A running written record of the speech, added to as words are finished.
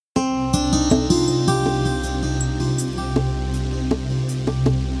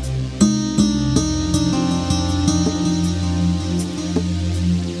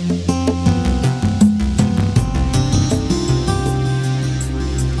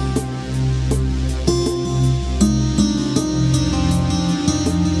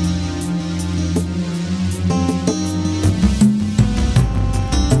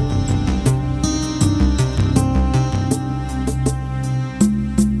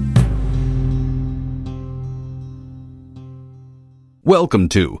Welcome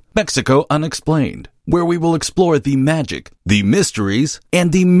to Mexico Unexplained, where we will explore the magic, the mysteries,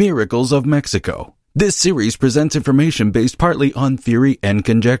 and the miracles of Mexico. This series presents information based partly on theory and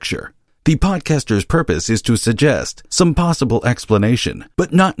conjecture. The podcaster's purpose is to suggest some possible explanation,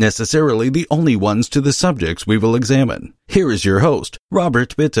 but not necessarily the only ones to the subjects we will examine. Here is your host,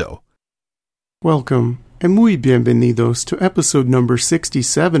 Robert Bitto. Welcome, and muy bienvenidos to episode number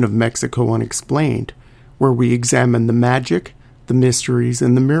 67 of Mexico Unexplained, where we examine the magic, the mysteries,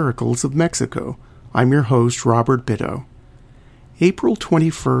 and the miracles of Mexico. I'm your host, Robert Bitto. April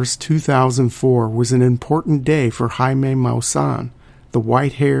 21st, 2004 was an important day for Jaime Maussan, the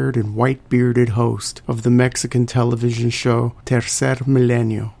white-haired and white-bearded host of the Mexican television show Tercer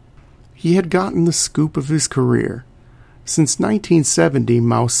Milenio. He had gotten the scoop of his career. Since 1970,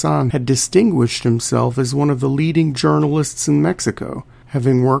 Maussan had distinguished himself as one of the leading journalists in Mexico,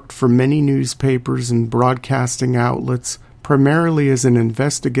 having worked for many newspapers and broadcasting outlets, primarily as an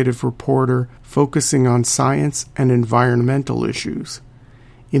investigative reporter focusing on science and environmental issues.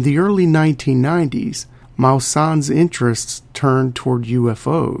 In the early 1990s, Maussan's interests turned toward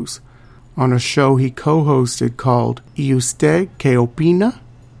UFOs, on a show he co-hosted called ¿Y usted qué opina?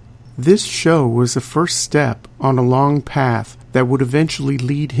 This show was the first step on a long path that would eventually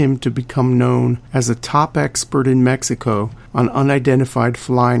lead him to become known as a top expert in Mexico on unidentified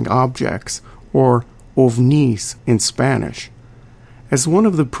flying objects, or ovnis in Spanish. As one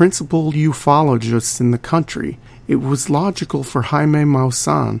of the principal ufologists in the country, it was logical for Jaime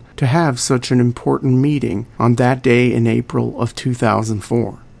Maussan to have such an important meeting on that day in April of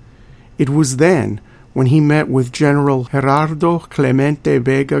 2004. It was then when he met with General Gerardo Clemente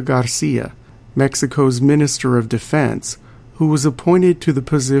Vega Garcia, Mexico's Minister of Defense, who was appointed to the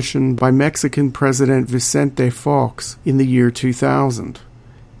position by Mexican President Vicente Fox in the year 2000.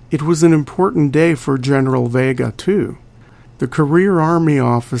 It was an important day for General Vega, too. The career Army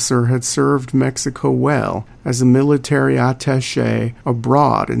officer had served Mexico well as a military attaché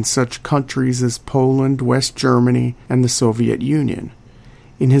abroad in such countries as Poland, West Germany, and the Soviet Union.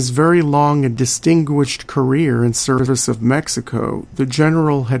 In his very long and distinguished career in service of Mexico, the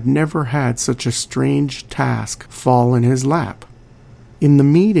general had never had such a strange task fall in his lap. In the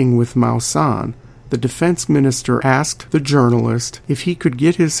meeting with Maussan, the defense minister asked the journalist if he could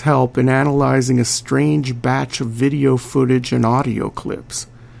get his help in analyzing a strange batch of video footage and audio clips.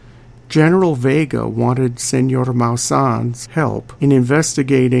 General Vega wanted Senor Maussan's help in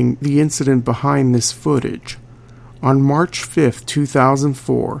investigating the incident behind this footage. On March 5,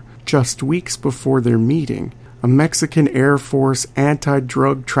 2004, just weeks before their meeting, a Mexican Air Force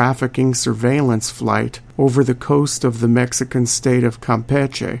anti-drug trafficking surveillance flight over the coast of the Mexican state of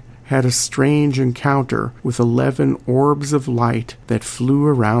Campeche had a strange encounter with 11 orbs of light that flew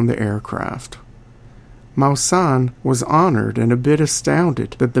around the aircraft. Maussan was honored and a bit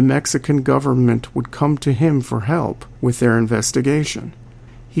astounded that the Mexican government would come to him for help with their investigation.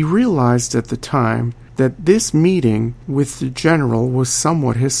 He realized at the time that this meeting with the general was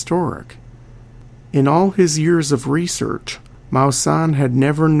somewhat historic. In all his years of research, Maussan had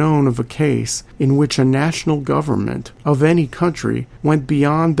never known of a case in which a national government of any country went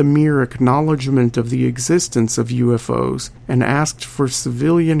beyond the mere acknowledgement of the existence of UFOs and asked for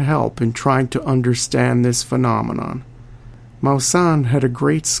civilian help in trying to understand this phenomenon. Maussan had a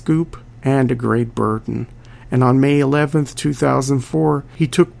great scoop and a great burden, and on May 11, 2004, he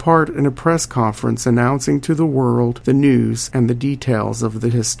took part in a press conference announcing to the world the news and the details of the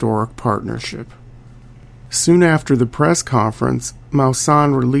historic partnership. Soon after the press conference,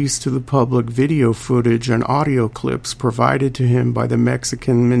 Maussan released to the public video footage and audio clips provided to him by the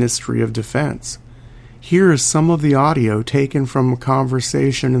Mexican Ministry of Defense. Here is some of the audio taken from a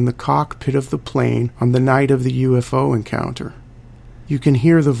conversation in the cockpit of the plane on the night of the UFO encounter. You can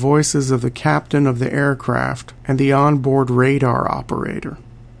hear the voices of the captain of the aircraft and the onboard radar operator.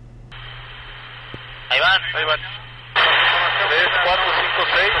 Ahí van. 3, 4, 5,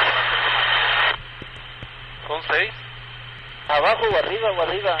 6. ¿Son 6? ¿Abajo o arriba o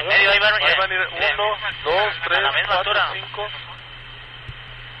arriba? En medio, ahí van 1, 2, 3, 4, 5.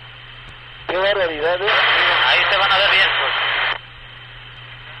 Qué barbaridad, ¿eh? Ahí se van a ver bien, pues.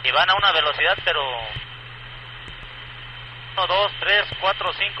 Y van a una velocidad, pero 1, 2, 3,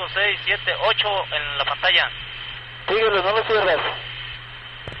 4, 5, 6, 7, 8 en la pantalla. Síguelo, no lo cierras.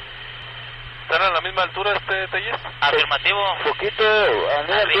 ¿Están a la misma altura, Telles? Afirmativo. Poquito,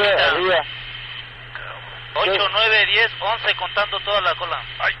 arriba. 8, 9, 10, 11 contando toda la cola.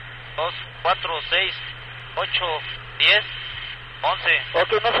 2, 4, 6, 8, 10, 11.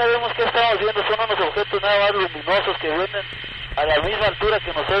 Ok, no sabemos qué estamos viendo, son unos objetos nada más luminosos que vienen a la misma altura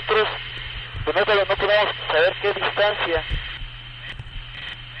que nosotros, pero no podemos saber qué distancia.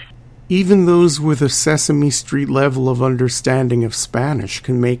 Even those with a Sesame Street level of understanding of Spanish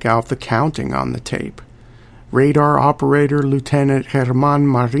can make out the counting on the tape. Radar operator Lieutenant Germán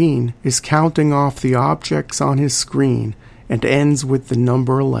Marín is counting off the objects on his screen and ends with the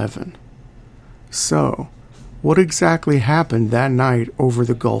number 11. So, what exactly happened that night over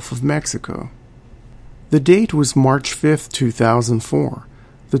the Gulf of Mexico? The date was March 5, 2004.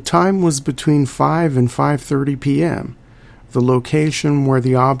 The time was between 5 and 5:30 p.m. The location where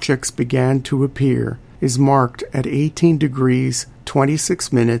the objects began to appear is marked at 18 degrees,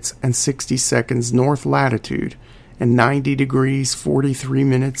 26 minutes, and 60 seconds north latitude and 90 degrees, 43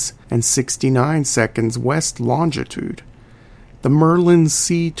 minutes, and 69 seconds west longitude. The Merlin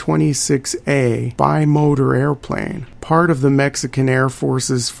C-26A bimotor airplane, part of the Mexican Air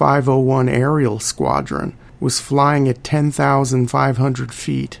Force's 501 Aerial Squadron, was flying at 10,500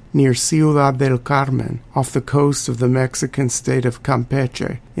 feet near Ciudad del Carmen off the coast of the Mexican state of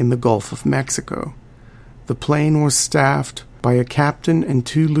Campeche in the Gulf of Mexico. The plane was staffed by a captain and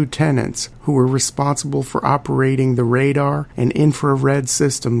 2 lieutenants who were responsible for operating the radar and infrared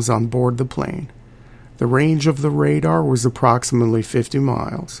systems on board the plane. The range of the radar was approximately 50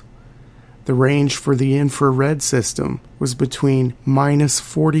 miles. The range for the infrared system was between minus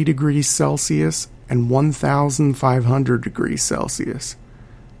 40 degrees Celsius and 1,500 degrees Celsius.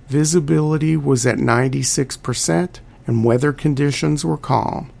 Visibility was at 96% and weather conditions were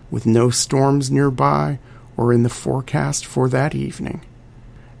calm, with no storms nearby or in the forecast for that evening.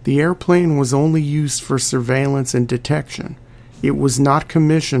 The airplane was only used for surveillance and detection. It was not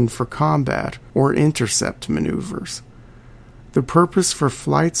commissioned for combat or intercept maneuvers. The purpose for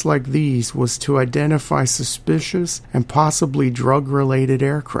flights like these was to identify suspicious and possibly drug-related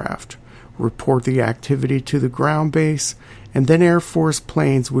aircraft, report the activity to the ground base, and then Air Force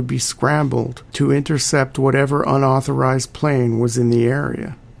planes would be scrambled to intercept whatever unauthorized plane was in the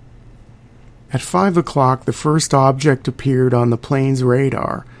area. At 5 o'clock, the first object appeared on the plane's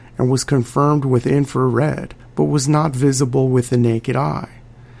radar and was confirmed with infrared, but was not visible with the naked eye.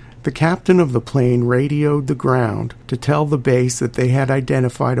 The captain of the plane radioed the ground to tell the base that they had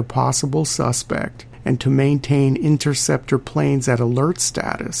identified a possible suspect and to maintain interceptor planes at alert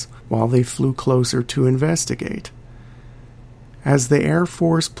status while they flew closer to investigate. As the Air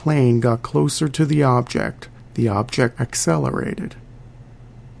Force plane got closer to the object accelerated.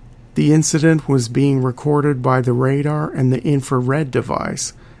 The incident was being recorded by the radar and the infrared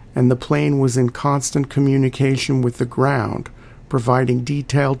device, and the plane was in constant communication with the ground, providing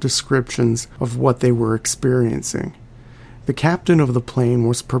detailed descriptions of what they were experiencing. The captain of the plane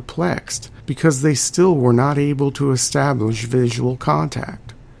was perplexed because they still were not able to establish visual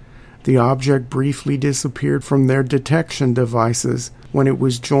contact. The object briefly disappeared from their detection devices when it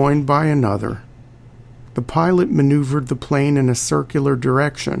was joined by another. The pilot maneuvered the plane in a circular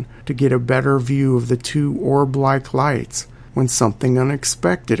direction to get a better view of the 2 orb-like lights when something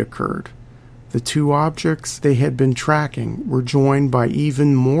unexpected occurred. The 2 objects they had been tracking were joined by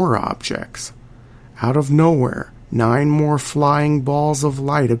even more objects. Out of nowhere, 9 more flying balls of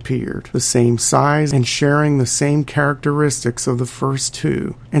light appeared, the same size and sharing the same characteristics of the first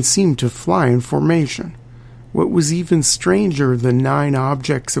 2, and seemed to fly in formation. What was even stranger than 9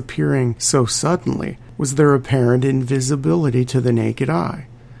 objects appearing so suddenly was their apparent invisibility to the naked eye.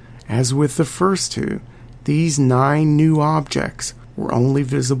 As with the first 2, these 9 new objects were only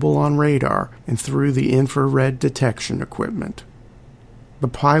visible on radar and through the infrared detection equipment. The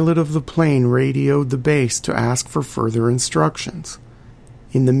pilot of the plane radioed the base to ask for further instructions.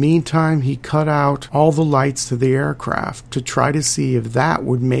 In the meantime, he cut out all the lights to the aircraft to try to see if that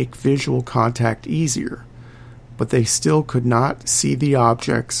would make visual contact easier, but they still could not see the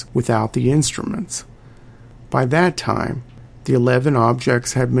objects without the instruments. By that time, the 11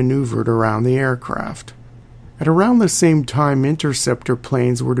 objects had maneuvered around the aircraft. At around the same time interceptor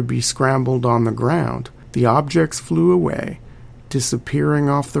planes were to be scrambled on the ground, the objects flew away, disappearing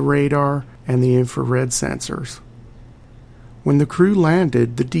off the radar and the infrared sensors. When the crew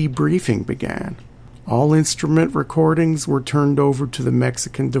landed, the debriefing began. All instrument recordings were turned over to the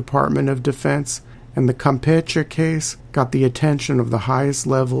Mexican Department of Defense, and the Campeche case got the attention of the highest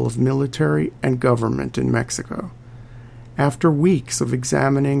level of military and government in Mexico. After weeks of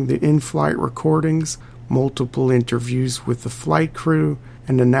examining the in-flight recordings, multiple interviews with the flight crew,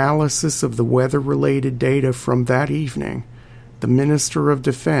 and analysis of the weather-related data from that evening, the Minister of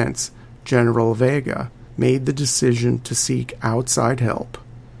Defense, General Vega, made the decision to seek outside help.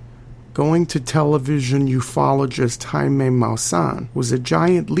 Going to television ufologist Jaime Maussan was a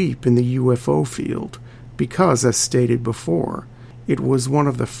giant leap in the UFO field because, as stated before, it was one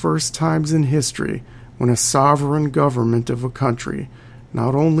of the first times in history when a sovereign government of a country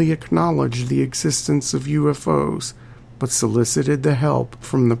not only acknowledged the existence of UFOs, but solicited the help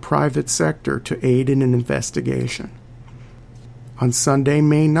from the private sector to aid in an investigation. On Sunday,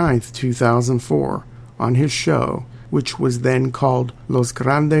 May 9, 2004, on his show, which was then called Los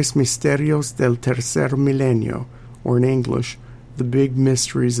Grandes Misterios del Tercer Milenio, or in English, The Big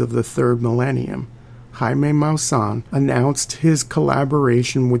Mysteries of the Third Millennium, Jaime Maussan announced his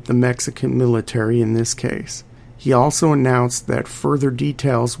collaboration with the Mexican military in this case. He also announced that further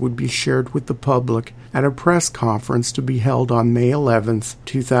details would be shared with the public at a press conference to be held on May 11,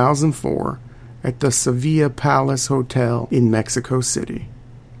 2004, at the Sevilla Palace Hotel in Mexico City.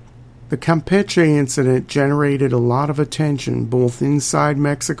 The Campeche incident generated a lot of attention both inside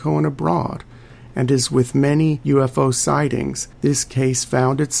Mexico and abroad, and as with many UFO sightings, this case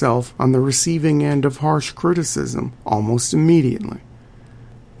found itself on the receiving end of harsh criticism almost immediately.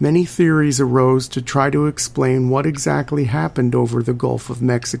 Many theories arose to try to explain what exactly happened over the Gulf of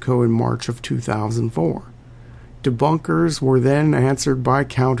Mexico in March of 2004. Debunkers were then answered by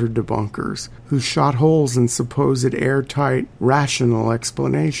counter-debunkers, who shot holes in supposed airtight, rational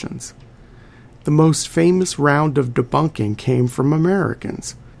explanations. The most famous round of debunking came from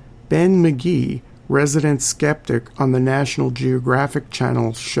Americans. Ben McGee, resident skeptic on the National Geographic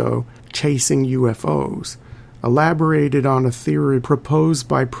Channel's show Chasing UFOs, elaborated on a theory proposed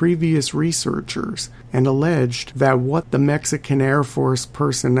by previous researchers and alleged that what the Mexican Air Force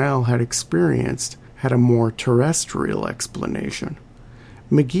personnel had experienced had a more terrestrial explanation.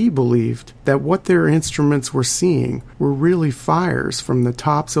 McGee believed that what their instruments were seeing were really fires from the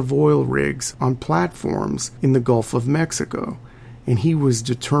tops of oil rigs on platforms in the Gulf of Mexico, and he was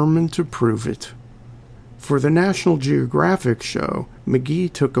determined to prove it. For the National Geographic show,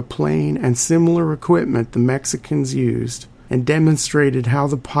 McGee took a plane and similar equipment the Mexicans used and demonstrated how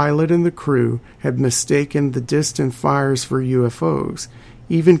the pilot and the crew had mistaken the distant fires for UFOs,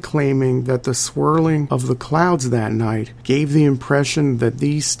 even claiming that the swirling of the clouds that night gave the impression that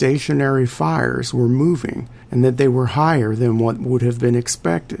these stationary fires were moving and that they were higher than what would have been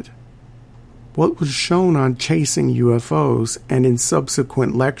expected. What was shown on Chasing UFOs and in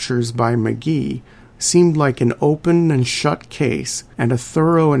subsequent lectures by McGee seemed like an open and shut case and a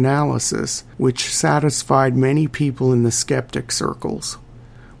thorough analysis which satisfied many people in the skeptic circles.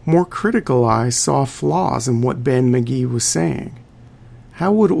 More critical eyes saw flaws in what Ben McGee was saying.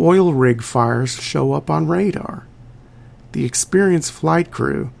 How would oil rig fires show up on radar? The experienced flight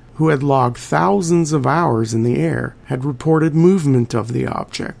crew, who had logged thousands of hours in the air, had reported movement of the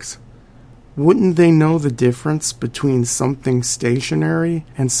objects. Wouldn't they know the difference between something stationary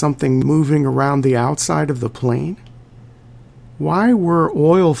and something moving around the outside of the plane? Why were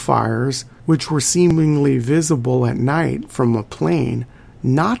oil fires, which were seemingly visible at night from a plane,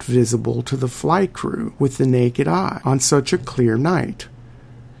 not visible to the flight crew with the naked eye on such a clear night?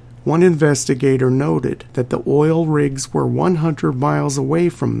 One investigator noted that the oil rigs were 100 miles away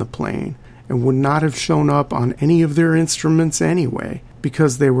from the plane and would not have shown up on any of their instruments anyway,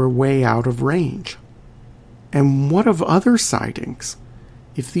 because they were way out of range. And what of other sightings?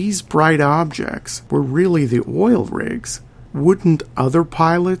 If these bright objects were really the oil rigs, wouldn't other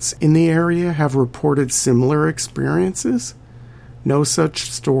pilots in the area have reported similar experiences? No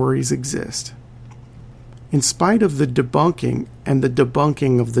such stories exist. In spite of the debunking and the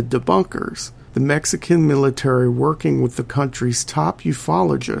debunking of the debunkers, the Mexican military, working with the country's top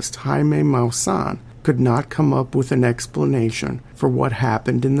ufologist, Jaime Maussan, could not come up with an explanation for what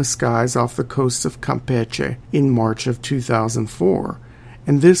happened in the skies off the coast of Campeche in March of 2004,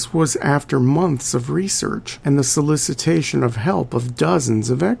 and this was after months of research and the solicitation of help of dozens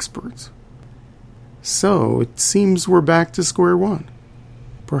of experts. So, it seems we're back to square one.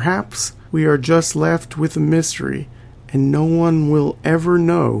 Perhaps we are just left with a mystery, and no one will ever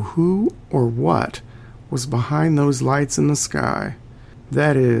know who or what was behind those lights in the sky.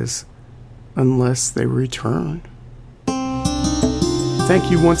 That is, unless they return.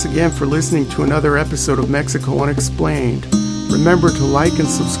 Thank you once again for listening to another episode of Mexico Unexplained. Remember to like and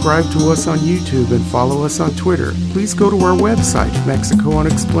subscribe to us on YouTube and follow us on Twitter. Please go to our website,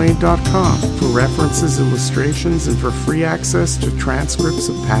 MexicoUnexplained.com, for references, illustrations, and for free access to transcripts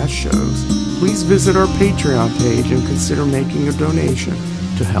of past shows. Please visit our Patreon page and consider making a donation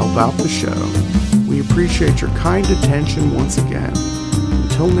to help out the show. We appreciate your kind attention once again.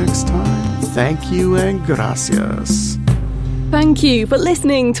 Until next time, thank you and gracias. Thank you for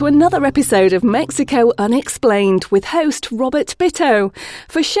listening to another episode of Mexico Unexplained with host Robert Bitto.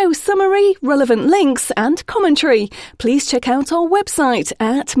 For show summary, relevant links and commentary, please check out our website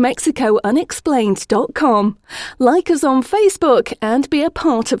at mexicounexplained.com. Like us on Facebook and be a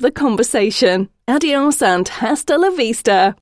part of the conversation. Adios and hasta la vista.